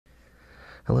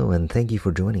Hello and thank you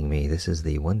for joining me. This is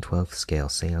the 1/12th scale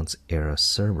Seance Era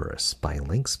Cerberus by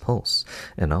LynxPulse,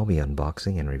 and I'll be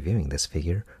unboxing and reviewing this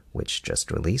figure, which just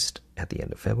released at the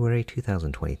end of February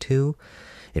 2022.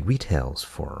 It retails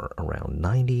for around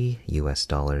 $90 US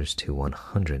to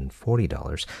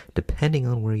 $140, depending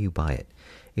on where you buy it.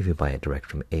 If you buy it direct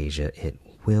from Asia, it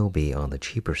will be on the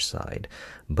cheaper side,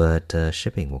 but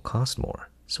shipping will cost more.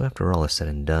 So after all is said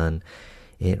and done,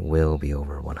 it will be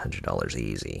over $100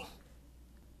 easy.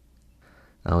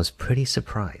 I was pretty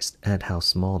surprised at how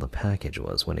small the package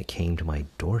was when it came to my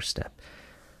doorstep.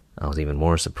 I was even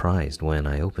more surprised when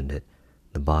I opened it.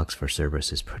 The box for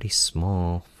Cerberus is pretty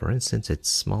small. For instance, it's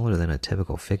smaller than a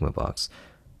typical Figma box.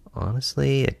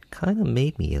 Honestly, it kind of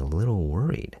made me a little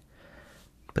worried.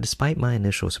 But despite my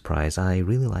initial surprise, I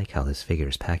really like how this figure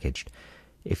is packaged.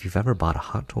 If you've ever bought a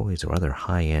Hot Toys or other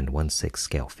high-end 1/6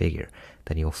 scale figure,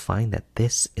 then you'll find that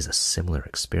this is a similar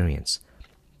experience.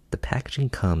 The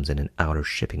packaging comes in an outer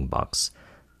shipping box.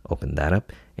 Open that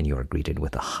up, and you are greeted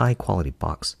with a high-quality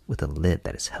box with a lid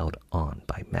that is held on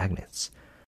by magnets.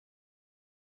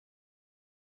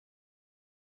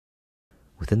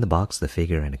 Within the box, the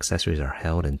figure and accessories are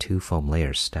held in 2 foam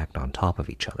layers stacked on top of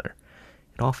each other.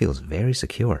 It all feels very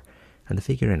secure, and the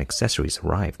figure and accessories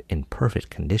arrived in perfect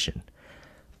condition.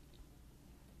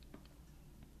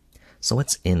 So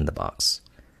what's in the box?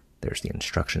 There's the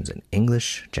instructions in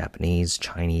English, Japanese,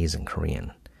 Chinese, and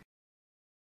Korean.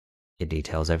 It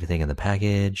details everything in the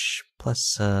package,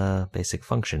 plus basic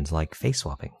functions like face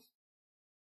swapping.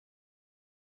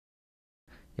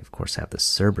 You of course have the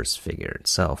Cerberus figure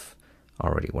itself,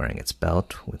 already wearing its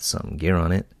belt with some gear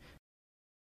on it.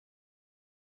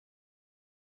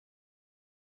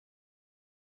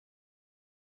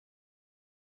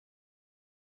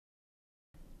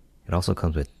 It also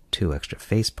comes with 2 extra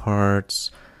face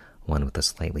parts, one with a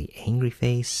slightly angry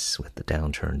face with the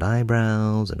downturned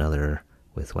eyebrows, another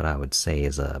with what I would say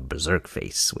is a berserk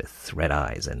face with red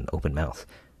eyes and open mouth.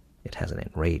 It has an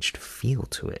enraged feel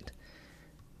to it.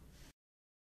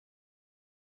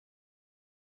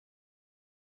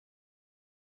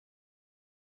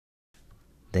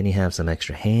 Then you have some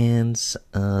extra hands.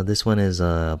 This one is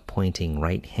a pointing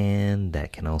right hand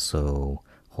that can also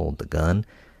hold the gun.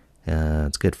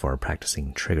 It's good for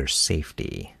practicing trigger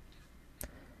safety.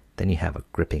 Then you have a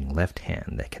gripping left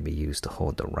hand that can be used to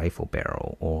hold the rifle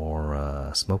barrel or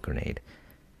a smoke grenade.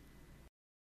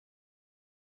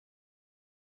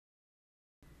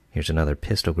 Here's another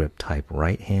pistol grip type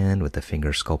right hand with the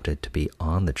finger sculpted to be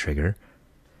on the trigger.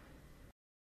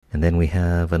 And then we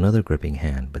have another gripping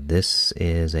hand, but this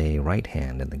is a right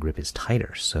hand and the grip is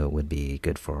tighter, so it would be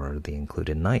good for the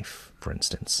included knife, for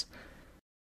instance.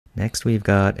 Next we've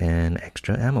got an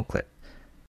extra ammo clip.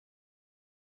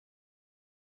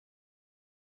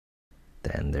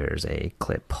 Then there's a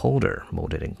clip holder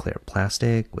molded in clear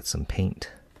plastic with some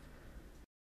paint.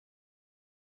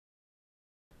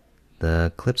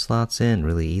 The clip slots in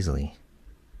really easily.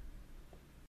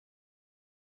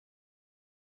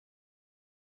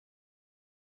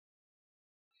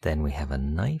 Then we have a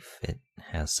knife. It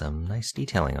has some nice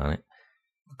detailing on it.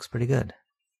 Looks pretty good.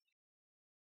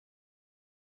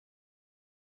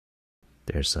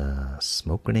 There's a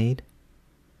smoke grenade.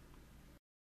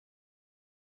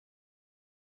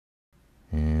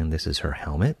 And this is her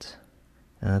helmet.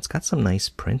 It's got some nice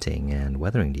printing and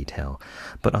weathering detail,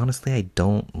 but honestly I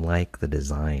don't like the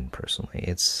design personally.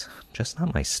 It's just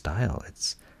not my style.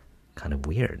 It's kind of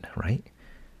weird, right?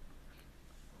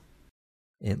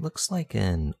 It looks like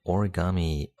an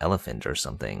origami elephant or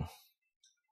something.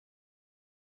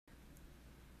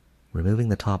 Removing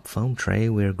the top foam tray,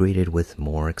 we're greeted with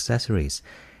more accessories.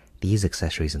 These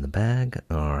accessories in the bag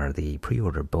are the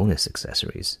pre-order bonus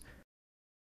accessories.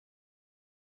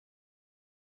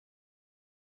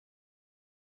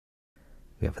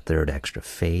 We have a third extra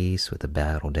face with a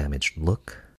battle-damaged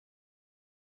look.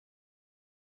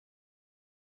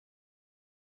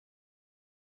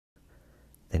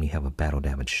 Then you have a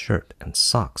battle-damaged shirt and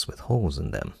socks with holes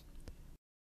in them.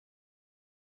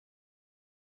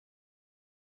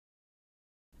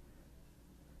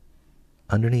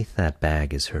 Underneath that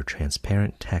bag is her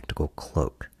transparent tactical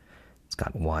cloak. It's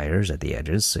got wires at the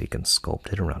edges so you can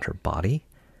sculpt it around her body,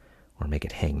 or make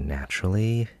it hang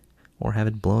naturally, or have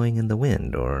it blowing in the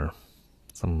wind, or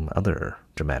some other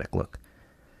dramatic look.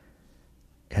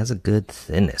 It has a good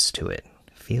thinness to it.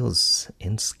 It feels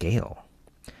in scale.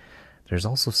 There's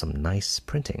also some nice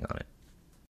printing on it.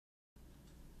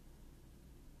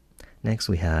 Next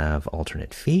we have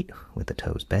alternate feet with the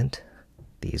toes bent.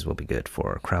 These will be good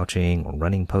for crouching or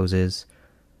running poses.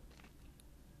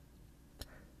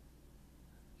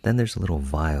 Then there's a little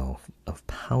vial of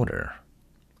powder.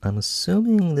 I'm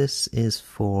assuming this is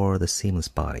for the seamless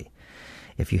body.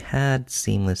 If you had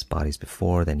seamless bodies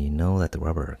before, then you know that the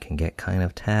rubber can get kind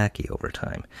of tacky over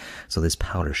time, so this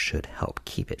powder should help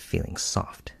keep it feeling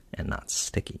soft and not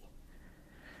sticky.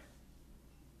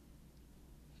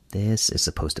 This is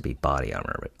supposed to be body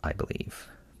armor, I believe.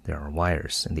 There are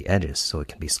wires in the edges so it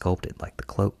can be sculpted like the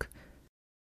cloak.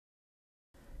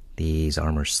 These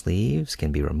armor sleeves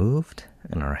can be removed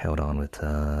and are held on with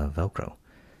Velcro.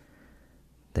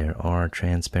 There are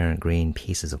transparent green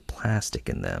pieces of plastic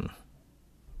in them.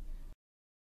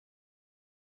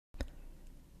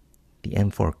 The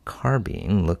M4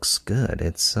 carbine looks good.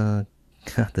 It's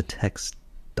got the text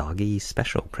 "Doggy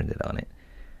Special" printed on it.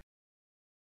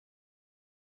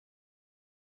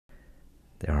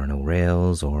 There are no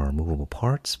rails or movable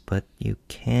parts, but you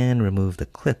can remove the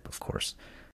clip, of course.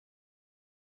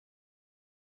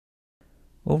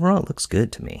 Overall, it looks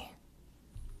good to me.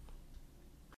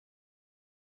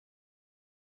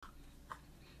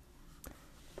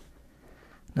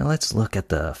 Now let's look at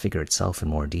the figure itself in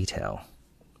more detail.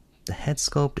 The head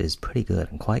sculpt is pretty good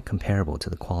and quite comparable to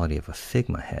the quality of a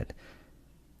Figma head.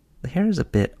 The hair is a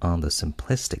bit on the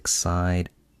simplistic side,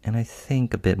 and I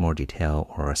think a bit more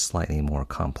detail or a slightly more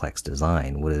complex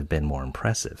design would have been more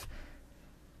impressive.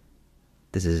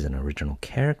 This is an original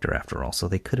character after all, so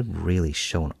they could have really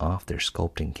shown off their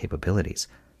sculpting capabilities.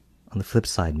 On the flip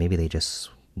side, maybe they just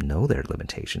know their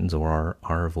limitations or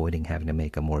are avoiding having to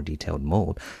make a more detailed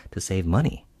mold to save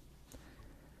money.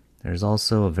 There's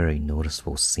also a very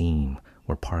noticeable seam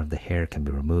where part of the hair can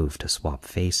be removed to swap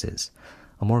faces.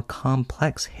 A more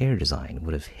complex hair design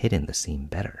would have hidden the seam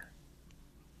better.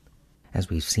 As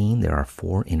we've seen, there are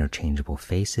 4 interchangeable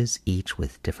faces, each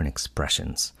with different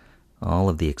expressions. All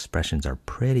of the expressions are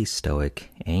pretty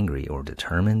stoic, angry, or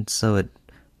determined, so it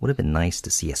would have been nice to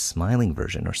see a smiling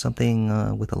version or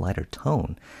something with a lighter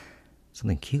tone.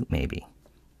 Something cute, maybe.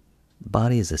 The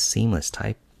body is a seamless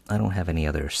type. I don't have any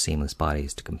other seamless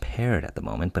bodies to compare it at the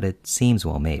moment, but it seems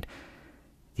well made.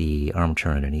 The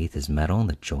armature underneath is metal and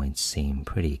the joints seem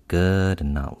pretty good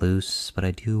and not loose, but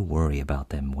I do worry about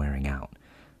them wearing out.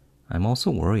 I'm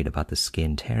also worried about the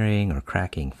skin tearing or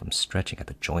cracking from stretching at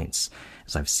the joints,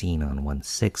 as I've seen on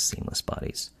 1/6 seamless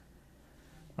bodies.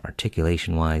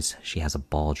 Articulation-wise, she has a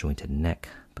ball-jointed neck,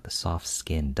 but the soft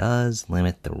skin does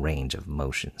limit the range of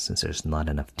motion since there's not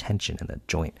enough tension in the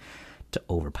joint to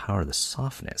overpower the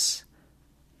softness.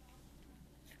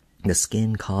 The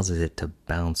skin causes it to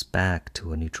bounce back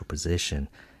to a neutral position.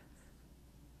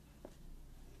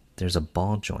 There's a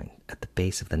ball joint at the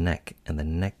base of the neck, and the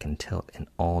neck can tilt in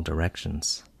all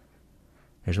directions.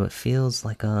 There's what feels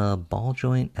like a ball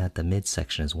joint at the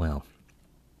midsection as well.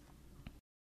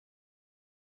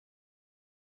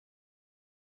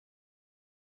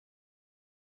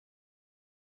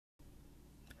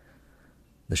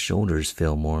 The shoulders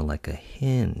feel more like a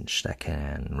hinge that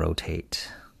can rotate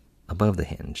above the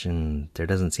hinge, and there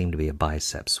doesn't seem to be a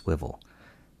bicep swivel.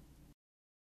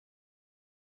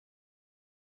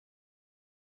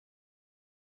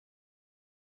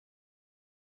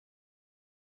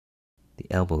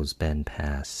 The elbows bend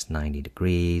past 90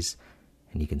 degrees,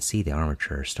 and you can see the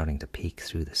armature starting to peek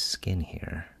through the skin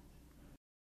here.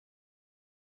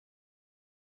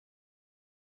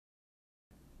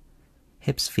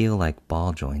 Hips feel like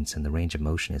ball joints, and the range of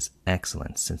motion is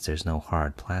excellent since there's no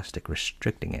hard plastic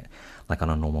restricting it, like on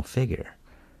a normal figure.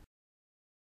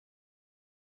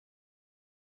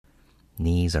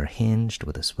 Knees are hinged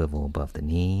with a swivel above the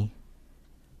knee.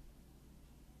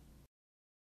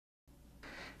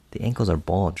 The ankles are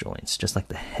ball joints, just like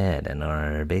the head, and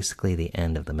are basically the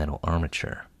end of the metal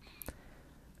armature.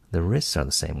 The wrists are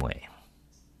the same way.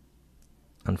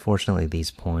 Unfortunately, these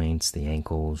points, the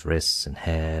ankles, wrists, and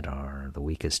head, are the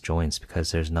weakest joints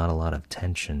because there's not a lot of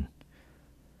tension.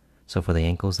 So for the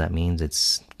ankles, that means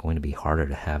it's going to be harder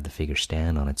to have the figure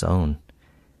stand on its own.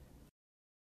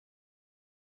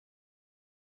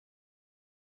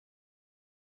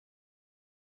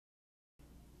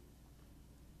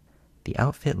 The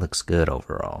outfit looks good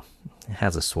overall. It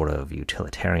has a sort of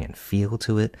utilitarian feel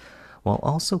to it, while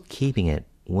also keeping it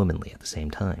womanly at the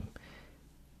same time.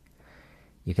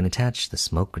 You can attach the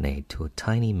smoke grenade to a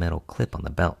tiny metal clip on the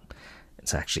belt.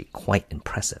 It's actually quite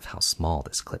impressive how small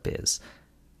this clip is.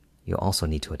 You also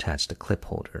need to attach the clip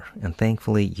holder, and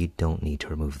thankfully you don't need to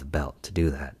remove the belt to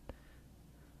do that.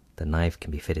 The knife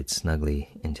can be fitted snugly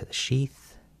into the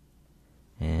sheath,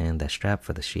 and the strap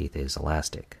for the sheath is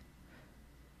elastic.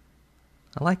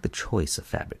 I like the choice of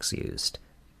fabrics used.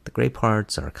 The gray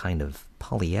parts are kind of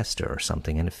polyester or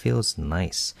something, and it feels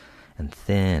nice and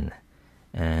thin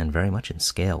and very much in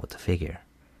scale with the figure.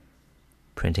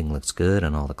 Printing looks good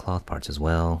on all the cloth parts as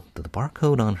well. The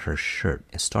barcode on her shirt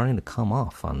is starting to come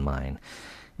off on mine,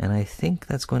 and I think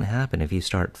that's going to happen if you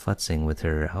start futzing with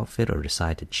her outfit or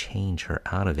decide to change her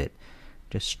out of it.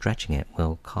 Just stretching it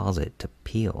will cause it to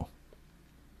peel.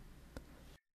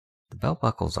 The belt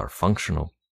buckles are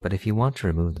functional, but if you want to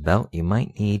remove the belt, you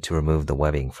might need to remove the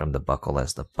webbing from the buckle,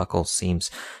 as the buckle seems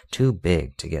too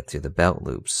big to get through the belt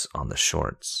loops on the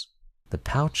shorts. The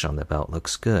pouch on the belt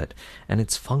looks good, and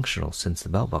it's functional since the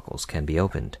belt buckles can be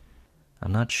opened.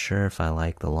 I'm not sure if I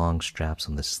like the long straps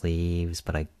on the sleeves,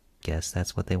 but I guess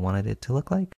that's what they wanted it to look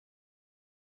like.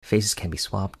 Faces can be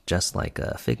swapped just like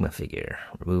a Figma figure.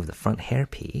 Remove the front hair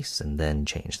piece and then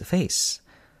change the face.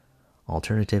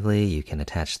 Alternatively, you can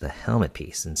attach the helmet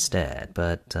piece instead,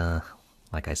 but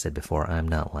like I said before, I'm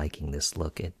not liking this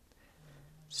look.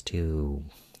 It's too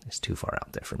far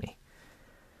out there for me.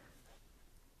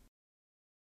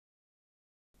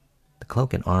 The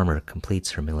cloak and armor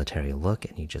completes her military look,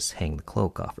 and you just hang the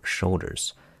cloak off her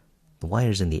shoulders. The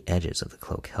wires in the edges of the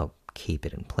cloak help keep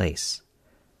it in place.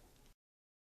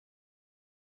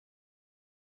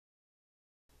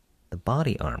 The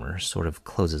body armor sort of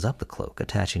closes up the cloak,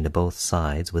 attaching to both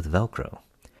sides with Velcro.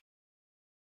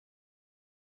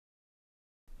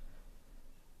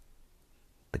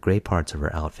 The gray parts of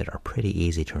her outfit are pretty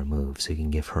easy to remove, so you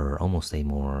can give her almost a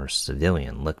more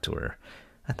civilian look to her.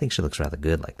 I think she looks rather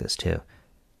good like this too.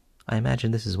 I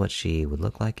imagine this is what she would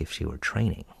look like if she were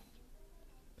training.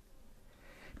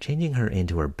 Changing her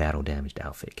into her battle-damaged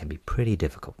outfit can be pretty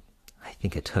difficult. I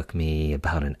think it took me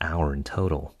about an hour in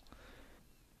total.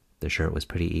 The shirt was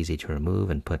pretty easy to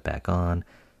remove and put back on,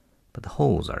 but the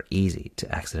holes are easy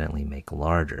to accidentally make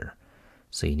larger,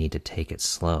 so you need to take it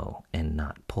slow and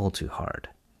not pull too hard.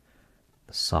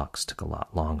 The socks took a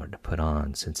lot longer to put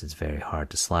on since it's very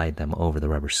hard to slide them over the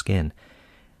rubber skin.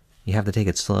 You have to take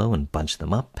it slow and bunch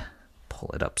them up, pull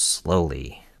it up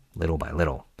slowly, little by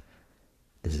little.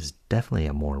 This is definitely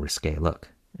a more risque look,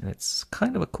 and it's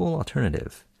kind of a cool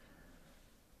alternative.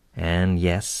 And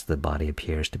yes, the body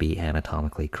appears to be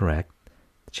anatomically correct.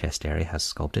 The chest area has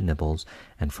sculpted nipples,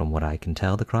 and from what I can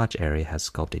tell, the crotch area has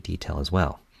sculpted detail as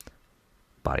well.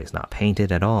 The body is not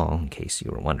painted at all, in case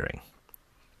you were wondering.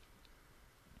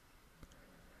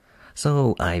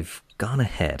 So I've gone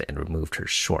ahead and removed her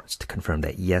shorts to confirm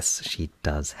that yes, she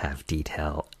does have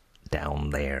detail down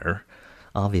there.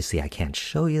 Obviously I can't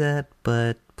show you that,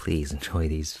 but please enjoy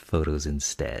these photos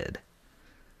instead.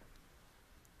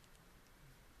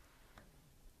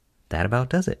 That about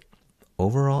does it.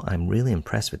 Overall, I'm really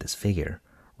impressed with this figure.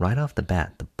 Right off the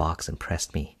bat, the box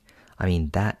impressed me. I mean,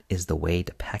 that is the way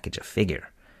to package a figure.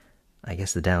 I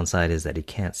guess the downside is that you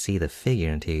can't see the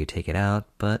figure until you take it out,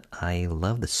 but I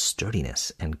love the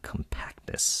sturdiness and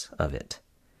compactness of it.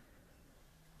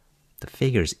 The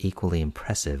figure is equally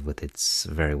impressive with its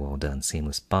very well done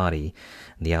seamless body.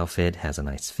 The outfit has a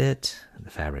nice fit.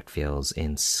 The fabric feels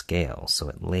in scale, so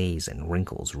it lays and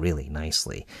wrinkles really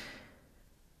nicely.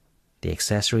 The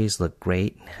accessories look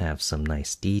great and have some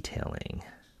nice detailing.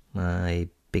 My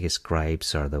biggest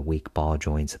gripes are the weak ball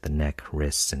joints at the neck,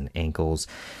 wrists, and ankles.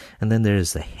 And then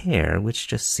there's the hair, which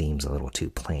just seems a little too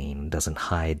plain. Doesn't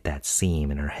hide that seam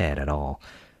in her head at all.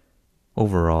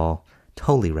 Overall,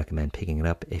 totally recommend picking it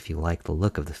up if you like the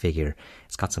look of the figure.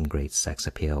 It's got some great sex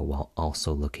appeal while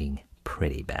also looking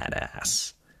pretty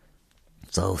badass.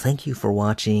 So thank you for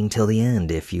watching till the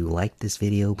end. If you liked this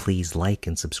video, please like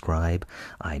and subscribe.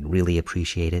 I'd really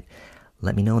appreciate it.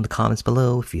 Let me know in the comments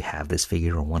below if you have this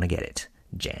figure or want to get it.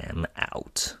 Jam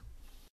out.